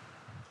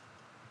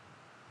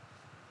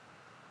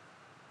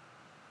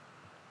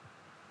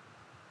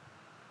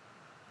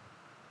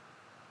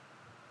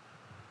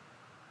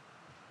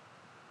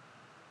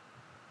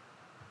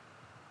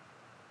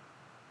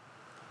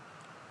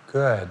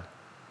 Good.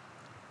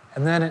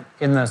 And then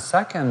in the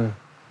second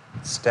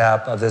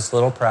step of this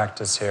little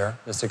practice here,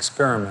 this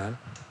experiment,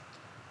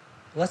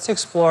 let's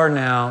explore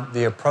now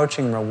the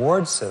approaching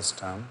reward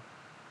system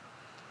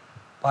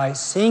by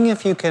seeing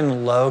if you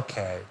can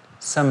locate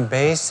some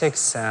basic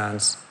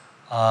sense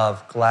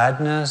of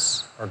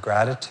gladness or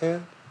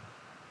gratitude.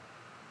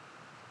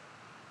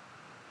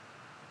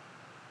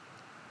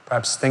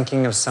 Perhaps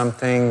thinking of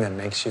something that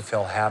makes you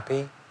feel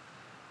happy.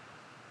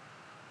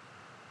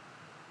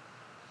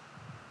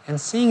 And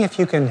seeing if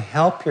you can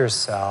help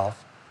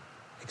yourself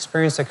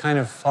experience a kind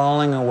of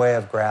falling away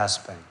of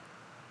grasping.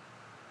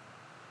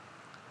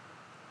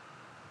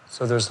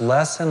 So there's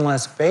less and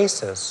less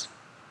basis,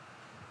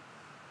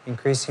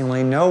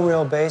 increasingly no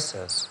real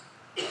basis,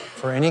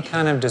 for any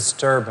kind of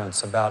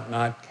disturbance about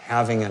not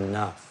having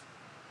enough.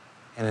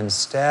 And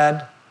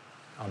instead,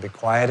 I'll be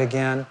quiet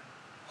again,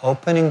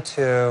 opening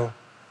to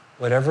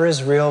whatever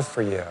is real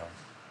for you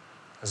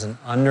as an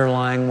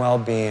underlying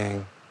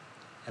well-being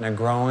and a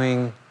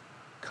growing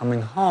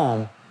coming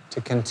home to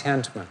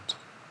contentment.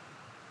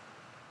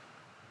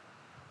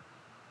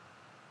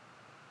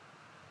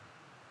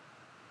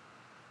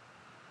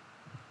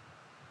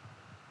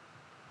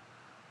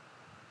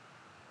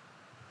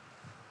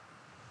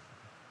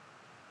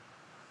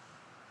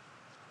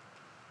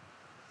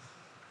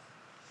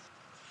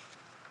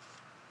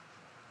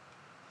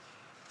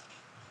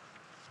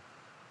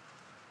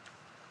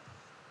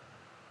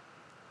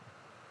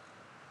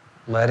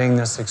 letting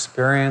this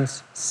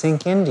experience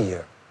sink into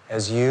you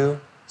as you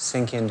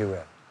sink into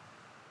it.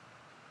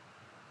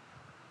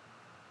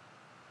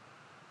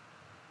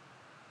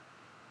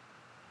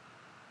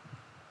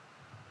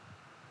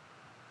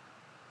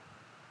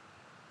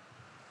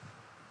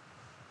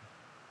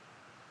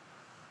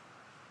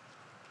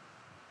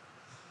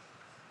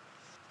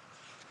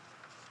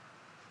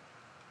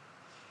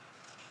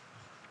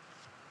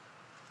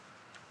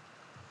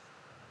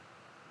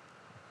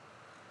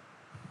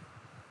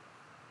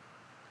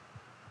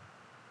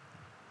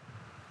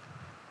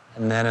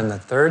 And then in the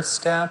third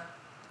step,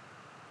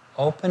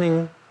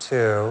 opening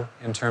to,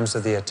 in terms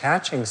of the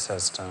attaching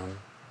system,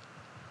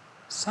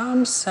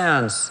 some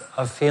sense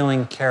of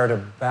feeling cared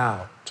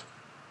about.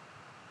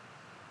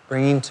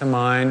 Bringing to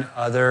mind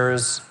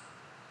others,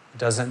 it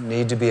doesn't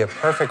need to be a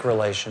perfect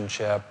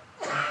relationship,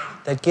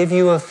 that give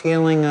you a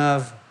feeling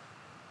of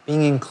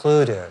being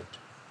included,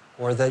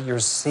 or that you're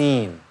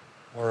seen,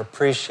 or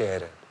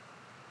appreciated,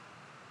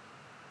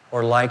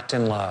 or liked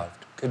and loved.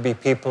 Could be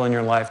people in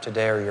your life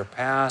today or your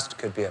past,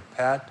 could be a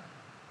pet,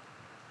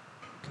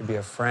 could be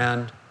a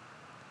friend,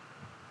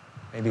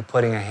 maybe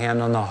putting a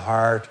hand on the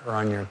heart or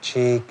on your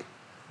cheek,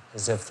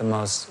 as if the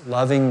most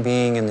loving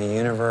being in the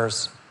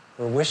universe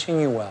were wishing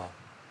you well.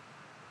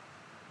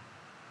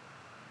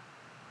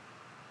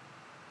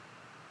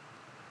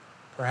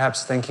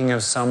 Perhaps thinking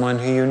of someone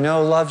who you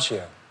know loves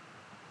you.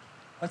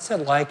 What's it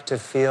like to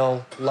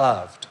feel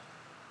loved?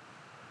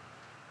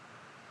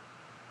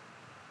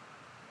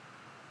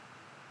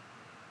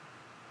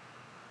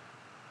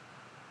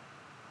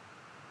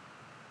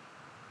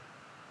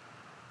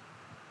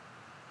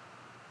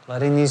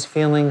 Letting these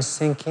feelings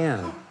sink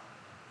in,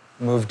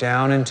 move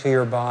down into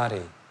your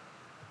body,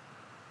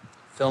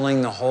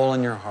 filling the hole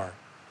in your heart.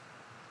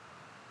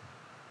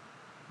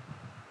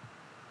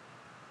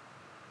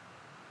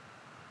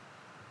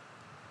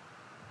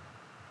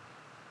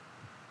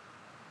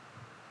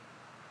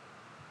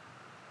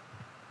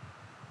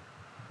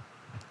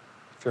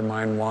 If your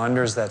mind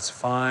wanders, that's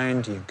fine.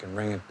 You can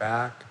bring it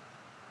back.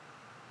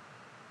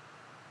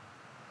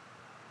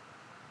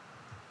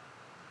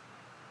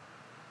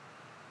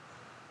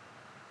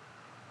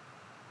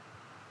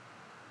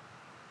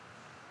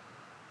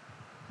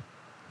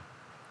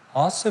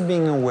 Also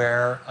being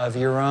aware of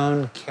your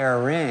own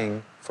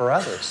caring for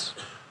others.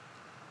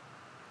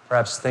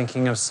 Perhaps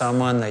thinking of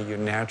someone that you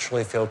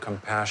naturally feel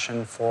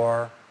compassion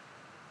for,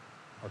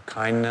 or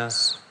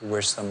kindness, you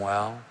wish them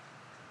well.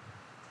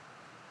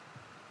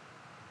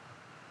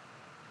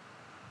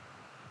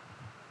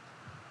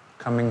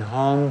 Coming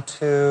home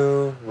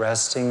to,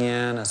 resting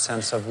in a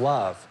sense of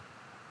love.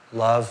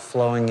 Love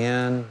flowing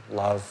in,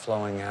 love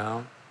flowing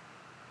out.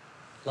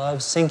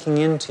 Love sinking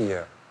into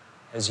you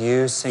as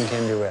you sink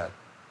into it.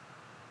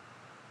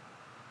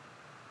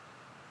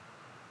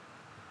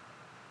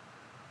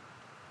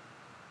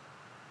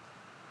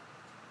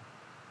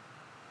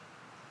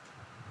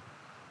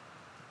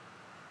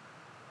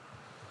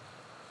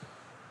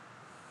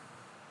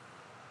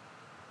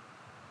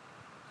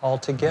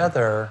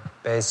 Altogether,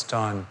 based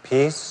on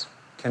peace,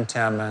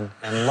 contentment,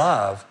 and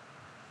love,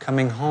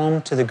 coming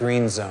home to the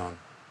green zone.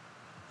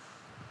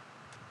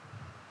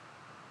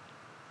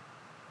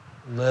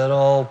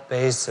 Little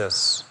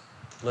basis,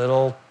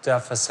 little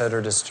deficit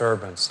or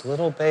disturbance,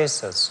 little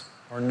basis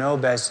or no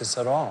basis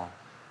at all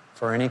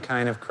for any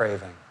kind of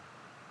craving.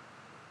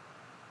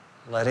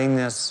 Letting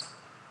this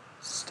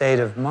state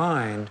of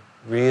mind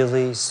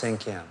really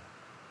sink in.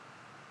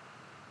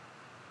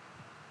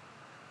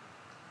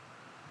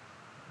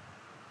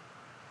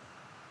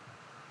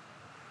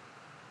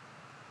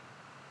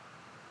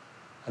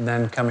 And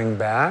then coming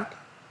back,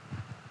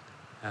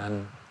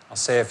 and I'll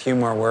say a few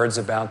more words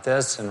about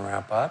this and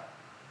wrap up.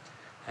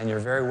 And you're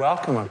very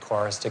welcome, of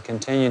course, to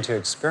continue to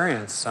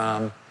experience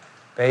some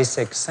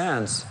basic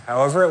sense,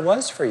 however it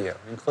was for you,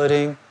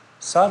 including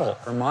subtle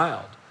or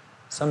mild,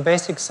 some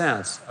basic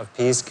sense of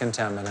peace,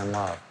 contentment, and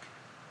love.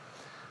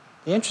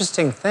 The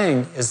interesting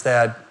thing is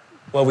that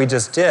what we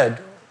just did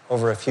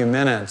over a few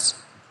minutes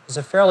is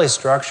a fairly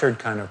structured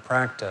kind of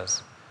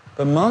practice.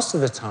 But most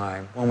of the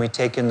time, when we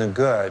take in the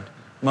good,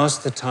 most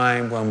of the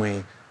time when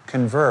we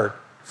convert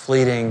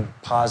fleeting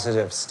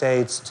positive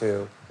states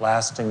to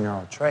lasting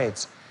neural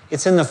traits,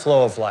 it's in the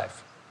flow of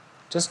life,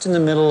 just in the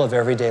middle of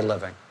everyday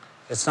living.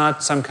 It's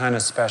not some kind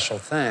of special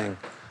thing,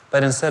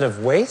 but instead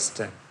of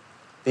wasting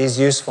these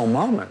useful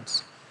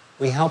moments,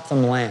 we help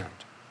them land.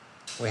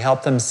 We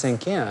help them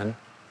sink in,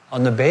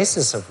 on the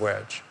basis of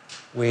which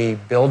we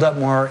build up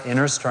more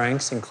inner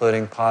strengths,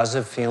 including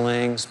positive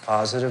feelings,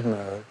 positive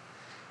mood,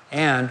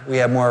 and we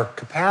have more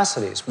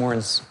capacities, more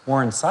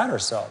inside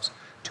ourselves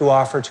to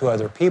offer to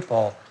other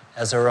people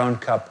as our own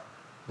cup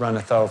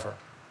runneth over.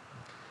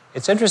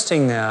 It's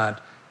interesting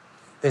that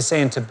they say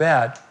in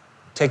Tibet,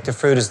 take the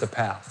fruit as the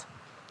path.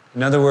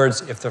 In other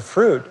words, if the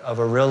fruit of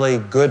a really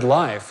good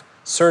life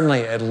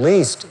certainly at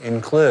least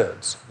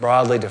includes,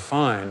 broadly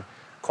defined,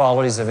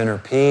 qualities of inner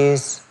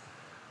peace,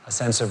 a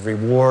sense of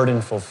reward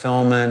and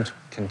fulfillment,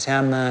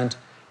 contentment,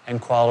 and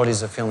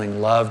qualities of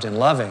feeling loved and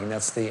loving,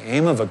 that's the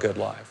aim of a good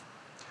life,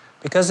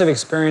 Because of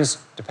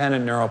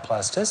experience-dependent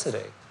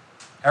neuroplasticity,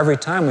 every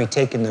time we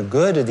take in the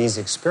good of these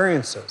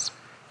experiences,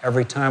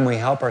 every time we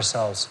help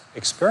ourselves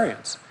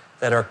experience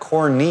that our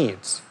core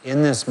needs,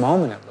 in this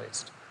moment at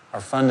least,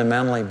 are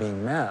fundamentally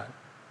being met,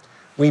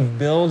 we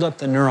build up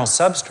the neural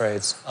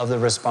substrates of the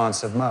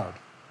responsive mode.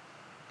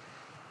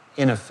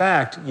 In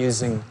effect,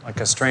 using like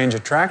a strange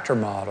attractor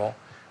model,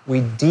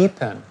 we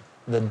deepen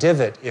the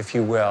divot, if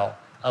you will,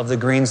 of the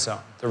green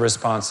zone, the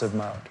responsive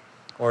mode.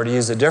 Or to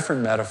use a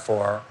different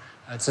metaphor,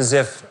 it's as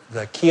if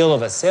the keel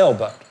of a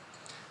sailboat.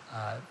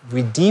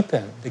 We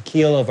deepen the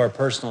keel of our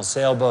personal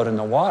sailboat in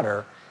the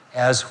water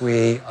as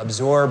we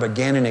absorb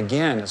again and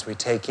again, as we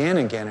take in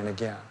again and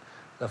again,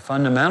 the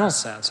fundamental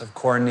sense of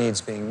core needs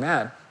being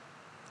met,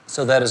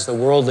 so that as the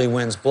worldly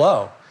winds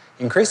blow,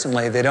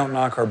 increasingly they don't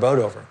knock our boat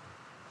over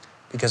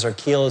because our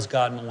keel has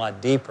gotten a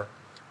lot deeper.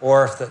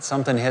 Or if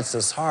something hits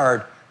us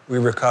hard, we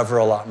recover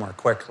a lot more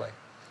quickly.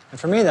 And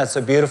for me, that's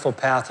a beautiful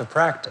path of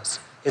practice.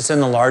 It's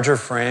in the larger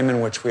frame in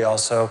which we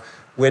also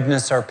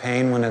witness our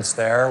pain when it's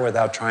there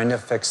without trying to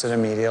fix it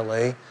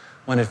immediately.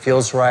 When it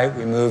feels right,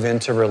 we move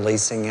into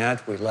releasing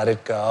it. We let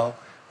it go.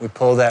 We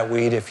pull that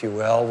weed, if you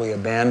will. We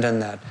abandon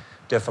that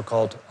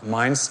difficult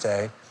mind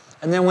state.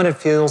 And then when it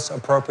feels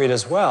appropriate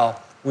as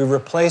well, we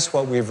replace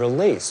what we've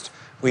released.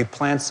 We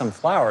plant some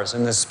flowers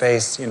in the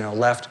space,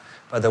 left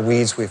by the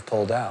weeds we've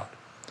pulled out.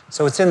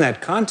 So it's in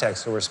that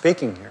context that we're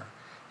speaking here.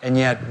 And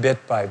yet,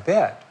 bit by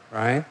bit,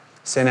 right,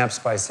 synapse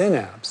by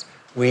synapse,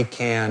 we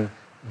can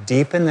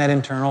deepen that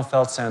internal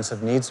felt sense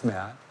of needs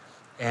met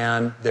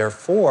and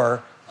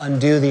therefore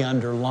undo the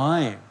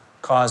underlying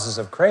causes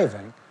of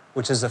craving,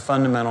 which is the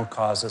fundamental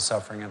cause of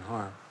suffering and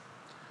harm.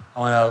 I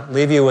want to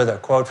leave you with a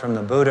quote from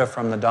the Buddha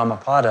from the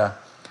Dhammapada.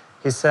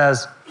 He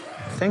says,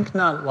 "Think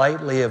not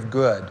lightly of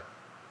good,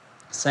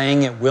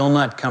 saying it will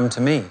not come to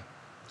me.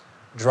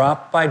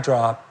 Drop by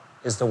drop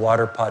is the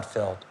water pot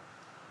filled.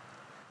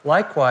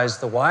 Likewise,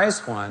 the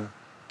wise one,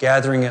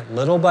 gathering it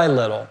little by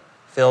little,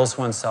 fills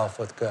oneself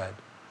with good."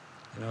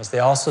 As they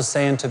also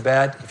say in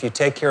Tibet, if you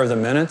take care of the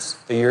minutes,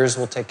 the years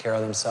will take care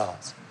of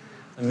themselves.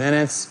 The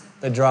minutes,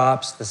 the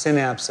drops, the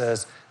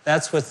synapses,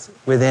 that's what's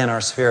within our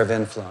sphere of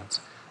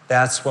influence.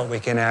 That's what we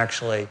can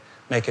actually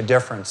make a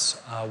difference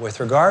with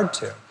regard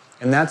to.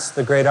 And that's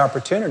the great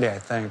opportunity, I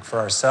think, for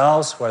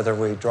ourselves, whether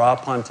we draw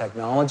upon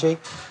technology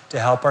to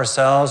help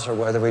ourselves or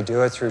whether we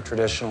do it through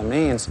traditional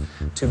means,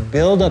 to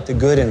build up the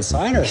good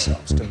inside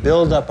ourselves, to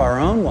build up our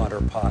own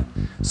water pot,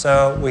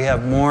 so we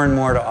have more and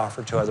more to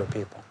offer to other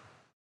people.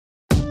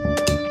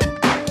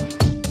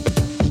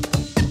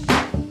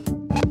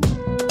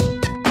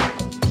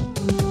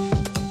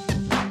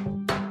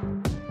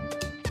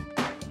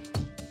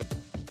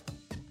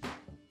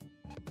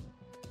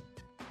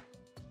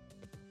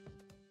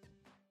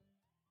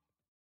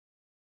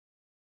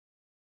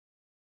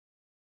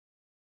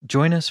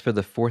 Join us for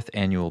the 4th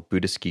annual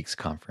Buddhist Geeks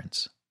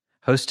Conference,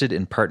 hosted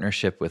in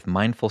partnership with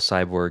Mindful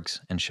Cyborgs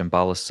and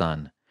Shambhala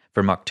Sun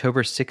from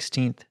October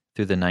 16th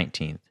through the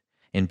 19th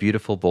in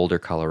beautiful Boulder,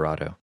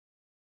 Colorado.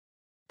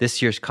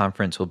 This year's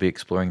conference will be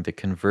exploring the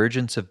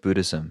convergence of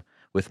Buddhism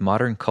with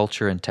modern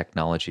culture and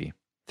technology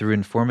through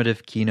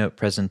informative keynote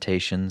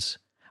presentations,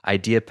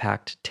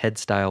 idea-packed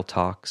TED-style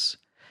talks,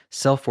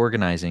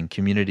 self-organizing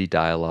community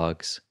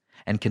dialogues,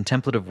 and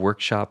contemplative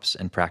workshops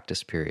and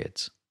practice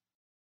periods.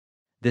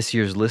 This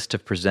year's list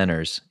of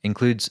presenters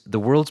includes the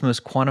world's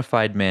most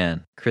quantified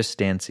man, Chris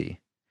Dancy,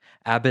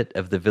 abbot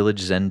of the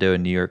Village Zendo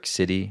in New York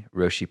City,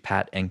 Roshi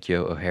Pat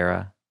Enkyo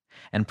O'Hara,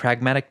 and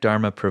pragmatic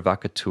Dharma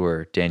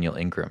provocateur Daniel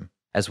Ingram,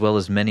 as well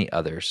as many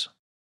others.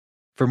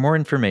 For more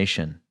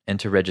information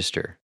and to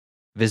register,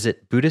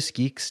 visit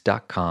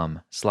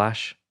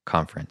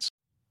buddhistgeeks.com/conference.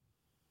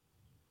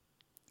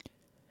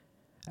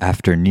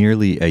 After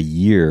nearly a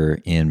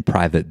year in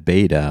private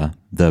beta,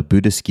 the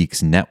Buddhist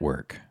Geeks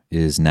Network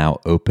is now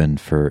open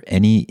for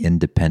any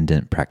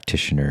independent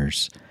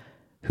practitioners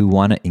who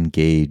want to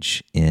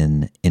engage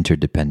in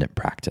interdependent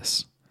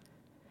practice.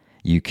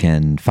 You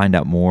can find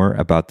out more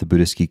about the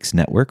Buddhist Geeks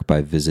Network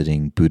by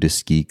visiting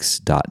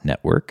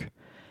buddhistgeeks.network.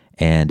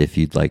 And if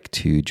you'd like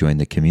to join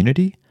the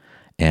community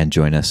and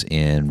join us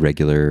in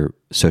regular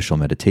social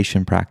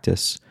meditation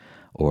practice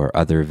or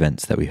other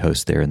events that we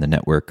host there in the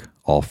network,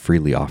 all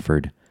freely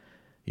offered,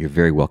 you're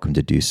very welcome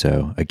to do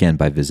so, again,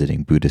 by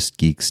visiting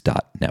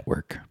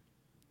buddhistgeeks.network.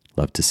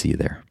 Love to see you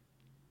there.